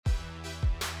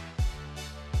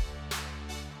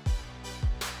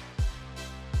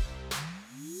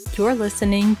You're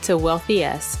listening to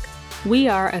Wealthy-esque. We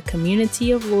are a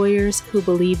community of lawyers who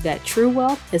believe that true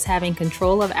wealth is having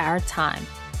control of our time.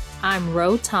 I'm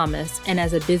Ro Thomas, and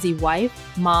as a busy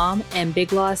wife, mom, and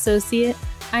big law associate,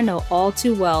 I know all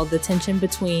too well the tension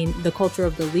between the culture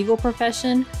of the legal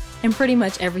profession and pretty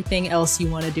much everything else you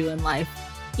want to do in life.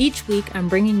 Each week, I'm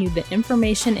bringing you the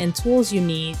information and tools you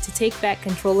need to take back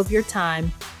control of your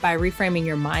time by reframing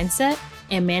your mindset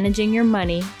and managing your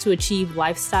money to achieve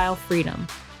lifestyle freedom.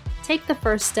 Take the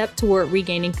first step toward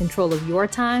regaining control of your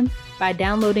time by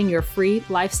downloading your free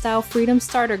Lifestyle Freedom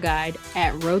Starter Guide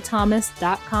at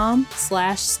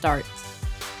rothomas.com/start.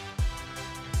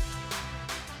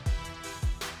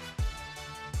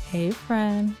 Hey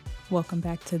friend, welcome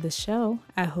back to the show.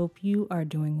 I hope you are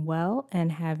doing well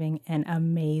and having an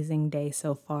amazing day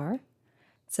so far.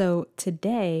 So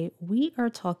today we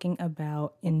are talking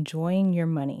about enjoying your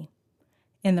money.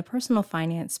 In the personal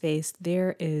finance space,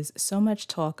 there is so much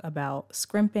talk about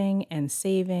scrimping and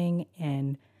saving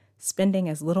and spending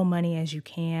as little money as you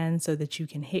can so that you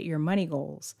can hit your money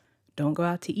goals. Don't go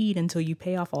out to eat until you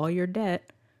pay off all your debt.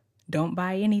 Don't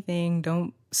buy anything.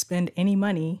 Don't spend any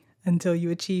money until you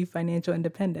achieve financial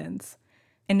independence.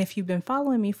 And if you've been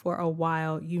following me for a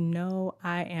while, you know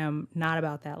I am not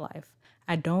about that life.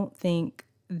 I don't think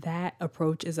that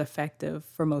approach is effective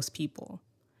for most people.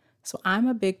 So I'm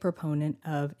a big proponent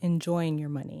of enjoying your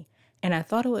money. And I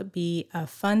thought it would be a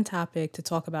fun topic to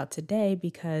talk about today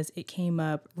because it came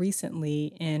up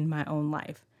recently in my own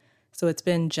life. So it's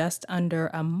been just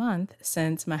under a month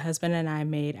since my husband and I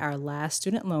made our last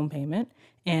student loan payment.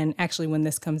 And actually, when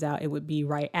this comes out, it would be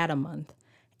right at a month.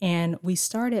 And we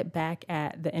started back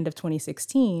at the end of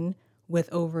 2016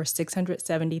 with over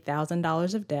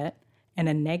 $670,000 of debt and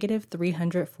a negative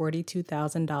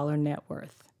 $342,000 net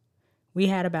worth. We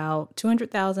had about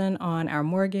 $200,000 on our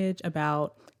mortgage,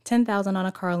 about $10,000 on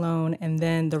a car loan, and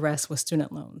then the rest was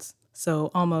student loans.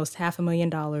 So almost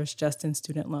 $500,000 just in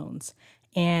student loans.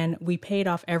 And we paid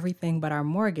off everything but our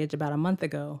mortgage about a month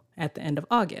ago at the end of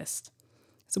August.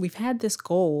 So we've had this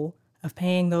goal of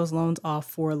paying those loans off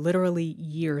for literally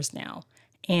years now.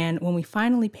 And when we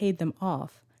finally paid them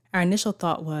off, our initial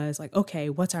thought was like, okay,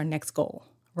 what's our next goal?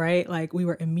 Right? Like we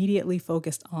were immediately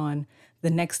focused on the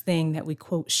next thing that we,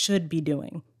 quote, should be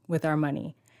doing with our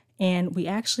money. And we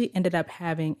actually ended up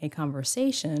having a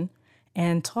conversation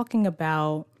and talking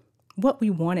about what we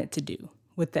wanted to do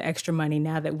with the extra money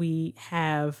now that we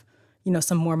have,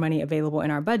 some more money available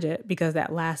in our budget, because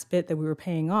that last bit that we were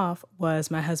paying off was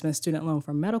my husband's student loan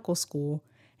for medical school.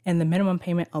 And the minimum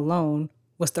payment alone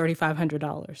was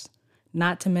 $3,500,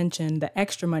 not to mention the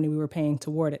extra money we were paying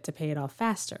toward it to pay it off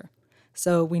faster.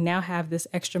 So we now have this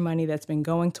extra money that's been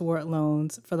going toward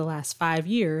loans for the last 5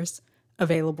 years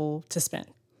available to spend.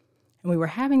 And we were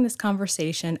having this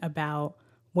conversation about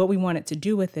what we wanted to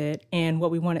do with it and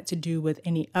what we wanted to do with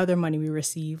any other money we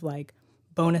receive, like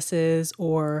bonuses,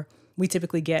 or we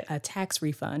typically get a tax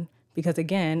refund. Because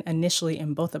again, initially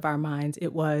in both of our minds,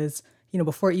 it was,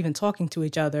 before even talking to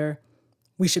each other,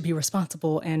 we should be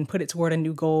responsible and put it toward a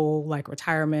new goal like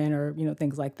retirement or,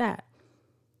 things like that.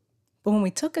 But when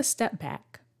we took a step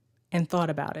back and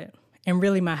thought about it, and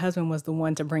really my husband was the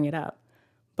one to bring it up,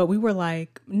 but we were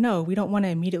like, no, we don't want to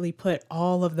immediately put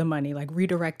all of the money, like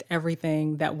redirect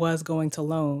everything that was going to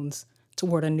loans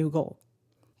toward a new goal.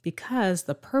 Because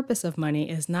the purpose of money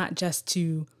is not just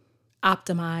to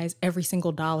optimize every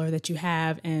single dollar that you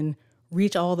have and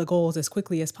reach all the goals as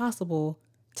quickly as possible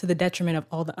to the detriment of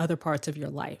all the other parts of your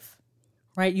life,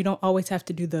 right? You don't always have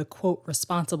to do the, quote,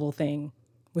 responsible thing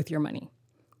with your money.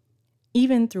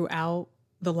 Even throughout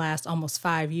the last almost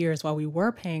 5 years while we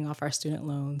were paying off our student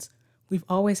loans, we've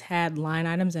always had line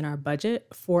items in our budget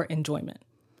for enjoyment.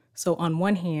 So on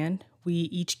one hand, we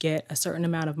each get a certain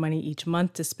amount of money each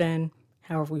month to spend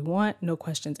however we want, no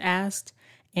questions asked.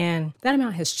 And that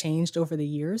amount has changed over the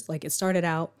years. Like it started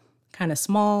out kind of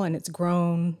small and it's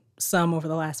grown some over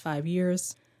the last 5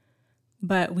 years.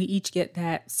 But we each get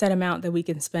that set amount that we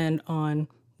can spend on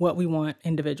what we want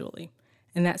individually.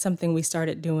 And that's something we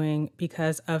started doing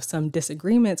because of some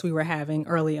disagreements we were having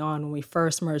early on when we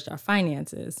first merged our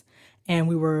finances. And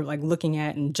we were like looking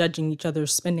at and judging each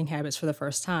other's spending habits for the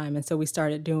first time. And so we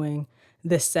started doing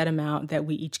this set amount that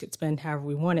we each could spend however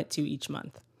we wanted to each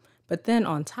month. But then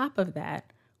on top of that,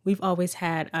 we've always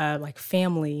had a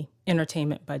family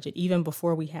entertainment budget, even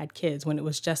before we had kids, when it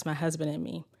was just my husband and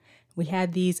me. We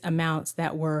had these amounts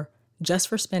that were just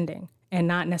for spending and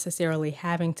not necessarily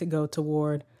having to go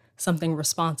toward something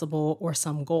responsible or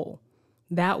some goal.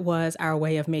 That was our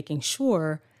way of making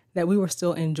sure that we were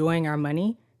still enjoying our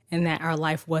money and that our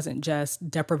life wasn't just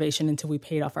deprivation until we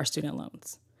paid off our student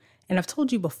loans. And I've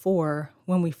told you before,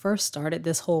 when we first started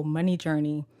this whole money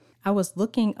journey, I was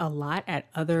looking a lot at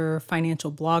other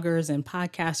financial bloggers and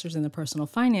podcasters in the personal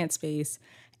finance space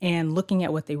and looking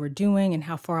at what they were doing and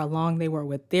how far along they were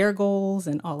with their goals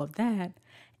and all of that.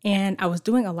 And I was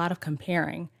doing a lot of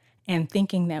comparing and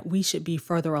thinking that we should be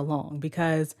further along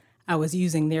because I was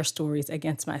using their stories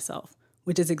against myself,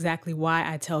 which is exactly why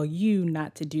I tell you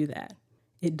not to do that.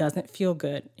 It doesn't feel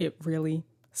good. It really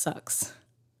sucks.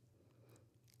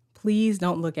 Please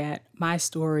don't look at my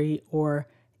story or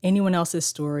anyone else's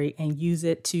story and use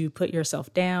it to put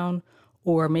yourself down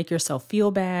or make yourself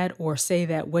feel bad or say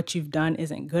that what you've done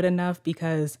isn't good enough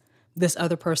because this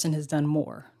other person has done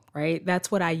more, right?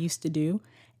 That's what I used to do,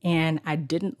 and I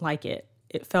didn't like it.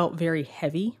 It felt very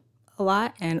heavy a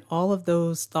lot, and all of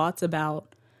those thoughts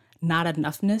about not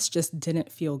enoughness just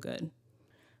didn't feel good.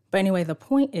 But anyway, the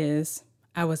point is,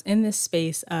 I was in this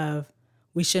space of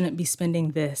we shouldn't be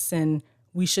spending this and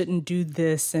we shouldn't do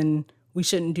this and we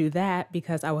shouldn't do that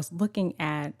because I was looking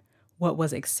at what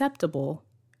was acceptable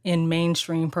in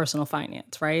mainstream personal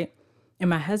finance, right? And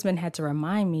my husband had to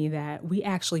remind me that we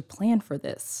actually plan for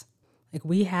this. Like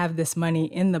we have this money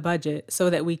in the budget so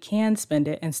that we can spend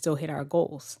it and still hit our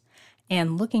goals.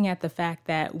 And looking at the fact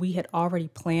that we had already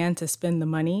planned to spend the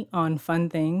money on fun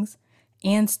things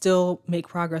and still make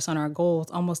progress on our goals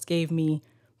almost gave me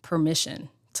permission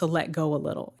to let go a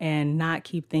little and not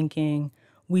keep thinking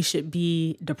we should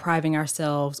be depriving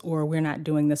ourselves or we're not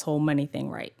doing this whole money thing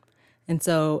right. And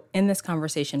so in this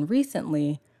conversation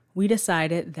recently, we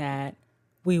decided that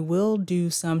we will do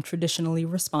some traditionally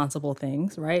responsible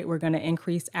things, right? We're going to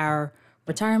increase our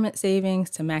retirement savings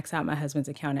to max out my husband's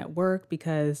account at work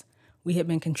because we had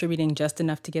been contributing just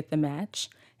enough to get the match.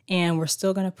 And we're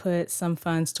still going to put some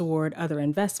funds toward other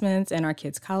investments and our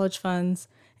kids' college funds.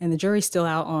 And the jury's still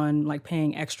out on like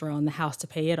paying extra on the house to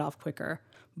pay it off quicker.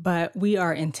 But we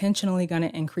are intentionally going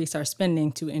to increase our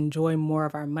spending to enjoy more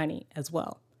of our money as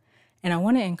well. And I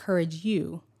want to encourage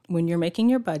you, when you're making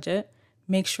your budget,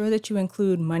 make sure that you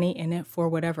include money in it for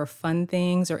whatever fun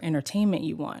things or entertainment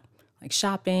you want, like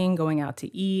shopping, going out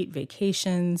to eat,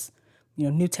 vacations,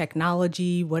 new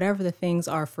technology, whatever the things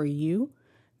are for you.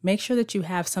 Make sure that you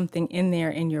have something in there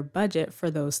in your budget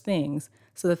for those things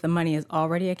so that the money is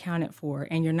already accounted for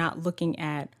and you're not looking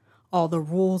at all the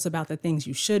rules about the things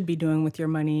you should be doing with your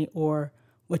money or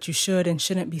what you should and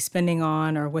shouldn't be spending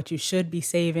on or what you should be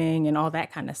saving and all that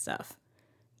kind of stuff.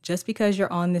 Just because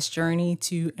you're on this journey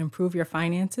to improve your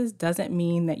finances doesn't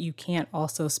mean that you can't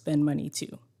also spend money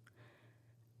too.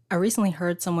 I recently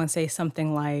heard someone say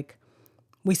something like,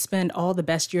 we spend all the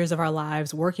best years of our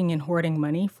lives working and hoarding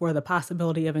money for the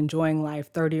possibility of enjoying life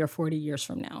 30 or 40 years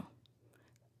from now.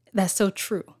 That's so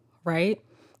true, right?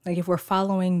 Like if we're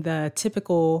following the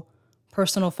typical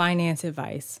personal finance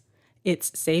advice,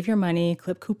 it's save your money,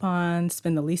 clip coupons,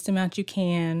 spend the least amount you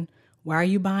can. Why are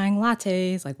you buying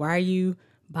lattes? Like, why are you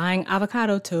buying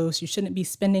avocado toast? You shouldn't be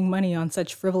spending money on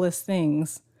such frivolous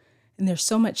things. And there's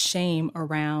so much shame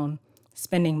around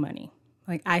spending money.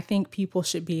 Like, I think people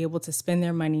should be able to spend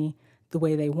their money the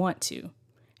way they want to.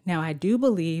 Now, I do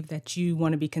believe that you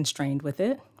want to be constrained with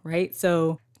it, right?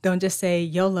 So don't just say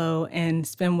YOLO and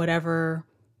spend whatever,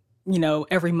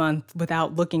 every month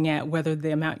without looking at whether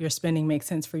the amount you're spending makes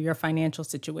sense for your financial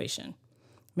situation.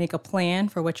 Make a plan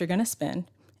for what you're going to spend.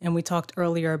 And we talked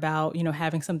earlier about,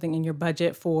 having something in your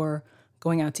budget for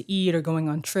going out to eat or going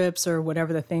on trips or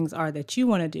whatever the things are that you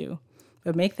want to do.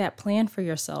 But make that plan for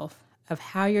yourself of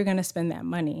how you're going to spend that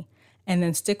money and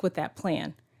then stick with that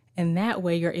plan. And that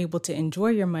way you're able to enjoy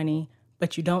your money,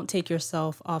 but you don't take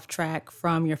yourself off track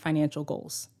from your financial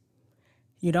goals.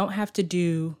 You don't have to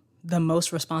do the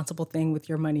most responsible thing with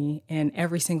your money in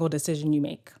every single decision you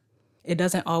make. It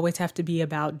doesn't always have to be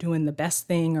about doing the best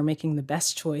thing or making the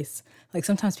best choice. Like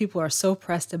sometimes people are so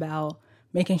pressed about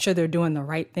making sure they're doing the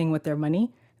right thing with their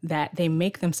money that they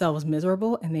make themselves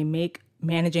miserable and they make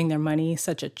managing their money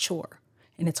such a chore.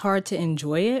 And it's hard to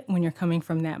enjoy it when you're coming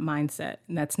from that mindset.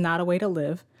 And that's not a way to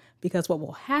live because what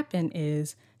will happen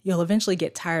is you'll eventually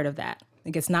get tired of that.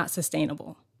 Like it's not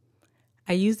sustainable.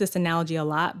 I use this analogy a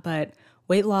lot, but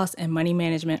weight loss and money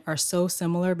management are so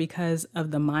similar because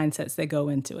of the mindsets that go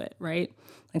into it, right?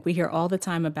 Like we hear all the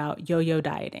time about yo-yo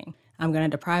dieting. I'm going to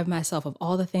deprive myself of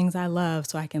all the things I love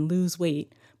so I can lose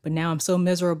weight, but now I'm so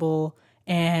miserable.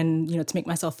 And, to make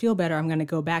myself feel better, I'm going to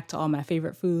go back to all my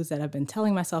favorite foods that I've been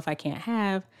telling myself I can't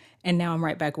have. And now I'm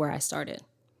right back where I started.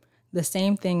 The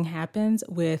same thing happens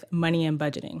with money and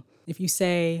budgeting. If you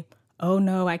say, oh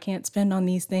no, I can't spend on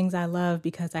these things I love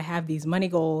because I have these money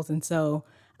goals. And so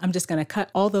I'm just going to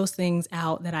cut all those things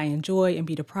out that I enjoy and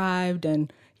be deprived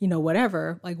and,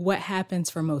 whatever. Like what happens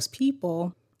for most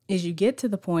people is you get to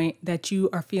the point that you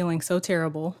are feeling so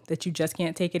terrible that you just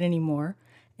can't take it anymore.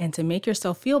 And to make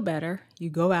yourself feel better, you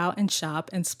go out and shop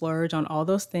and splurge on all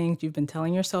those things you've been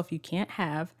telling yourself you can't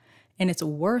have. And it's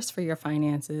worse for your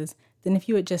finances than if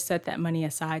you had just set that money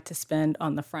aside to spend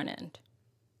on the front end.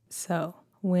 So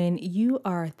when you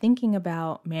are thinking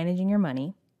about managing your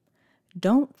money,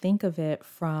 don't think of it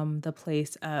from the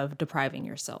place of depriving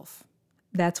yourself.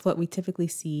 That's what we typically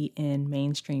see in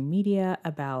mainstream media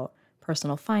about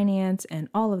personal finance and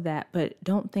all of that, but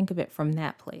don't think of it from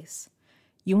that place.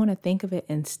 You want to think of it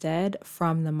instead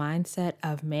from the mindset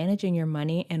of managing your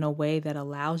money in a way that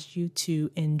allows you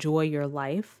to enjoy your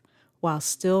life while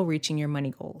still reaching your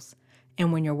money goals.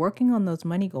 And when you're working on those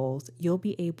money goals, you'll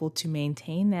be able to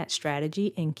maintain that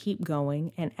strategy and keep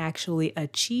going and actually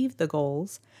achieve the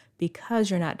goals because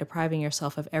you're not depriving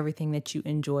yourself of everything that you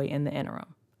enjoy in the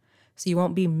interim. So you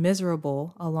won't be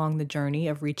miserable along the journey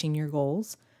of reaching your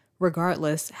goals,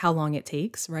 regardless how long it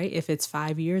takes, right? If it's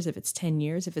 5 years, if it's 10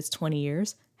 years, if it's 20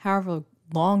 years, however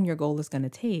long your goal is going to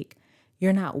take,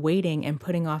 you're not waiting and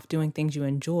putting off doing things you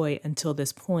enjoy until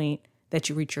this point that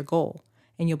you reach your goal.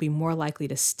 And you'll be more likely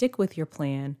to stick with your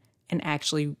plan and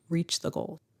actually reach the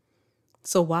goal.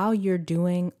 So while you're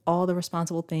doing all the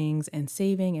responsible things and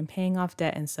saving and paying off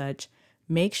debt and such,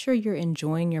 make sure you're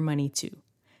enjoying your money too.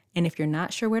 And if you're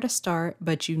not sure where to start,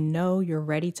 but you know you're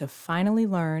ready to finally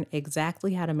learn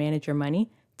exactly how to manage your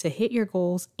money to hit your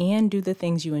goals and do the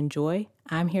things you enjoy,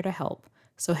 I'm here to help.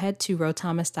 So head to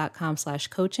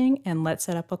rothomas.com/coaching and let's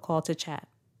set up a call to chat.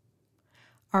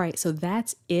 All right, so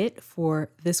that's it for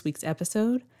this week's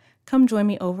episode. Come join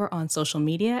me over on social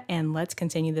media and let's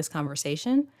continue this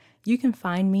conversation. You can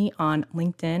find me on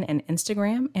LinkedIn and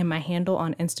Instagram, and my handle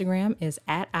on Instagram is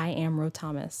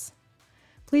 @IamRoThomas.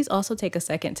 Please also take a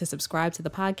second to subscribe to the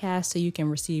podcast so you can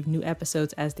receive new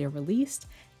episodes as they're released,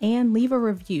 and leave a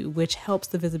review, which helps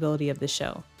the visibility of the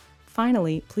show.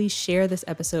 Finally, please share this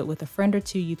episode with a friend or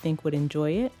two you think would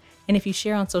enjoy it, and if you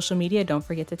share on social media, don't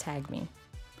forget to tag me.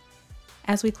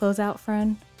 As we close out,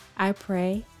 friend, I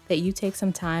pray that you take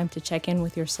some time to check in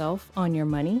with yourself on your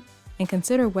money and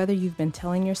consider whether you've been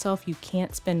telling yourself you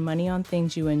can't spend money on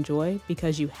things you enjoy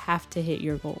because you have to hit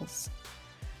your goals.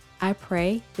 I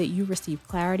pray that you receive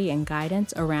clarity and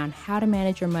guidance around how to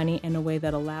manage your money in a way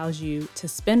that allows you to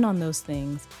spend on those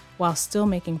things while still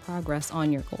making progress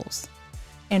on your goals.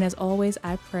 And as always,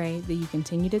 I pray that you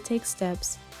continue to take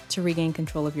steps to regain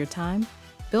control of your time,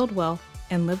 build wealth,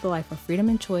 and live the life of freedom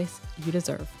and choice you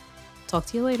deserve. Talk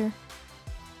to you later.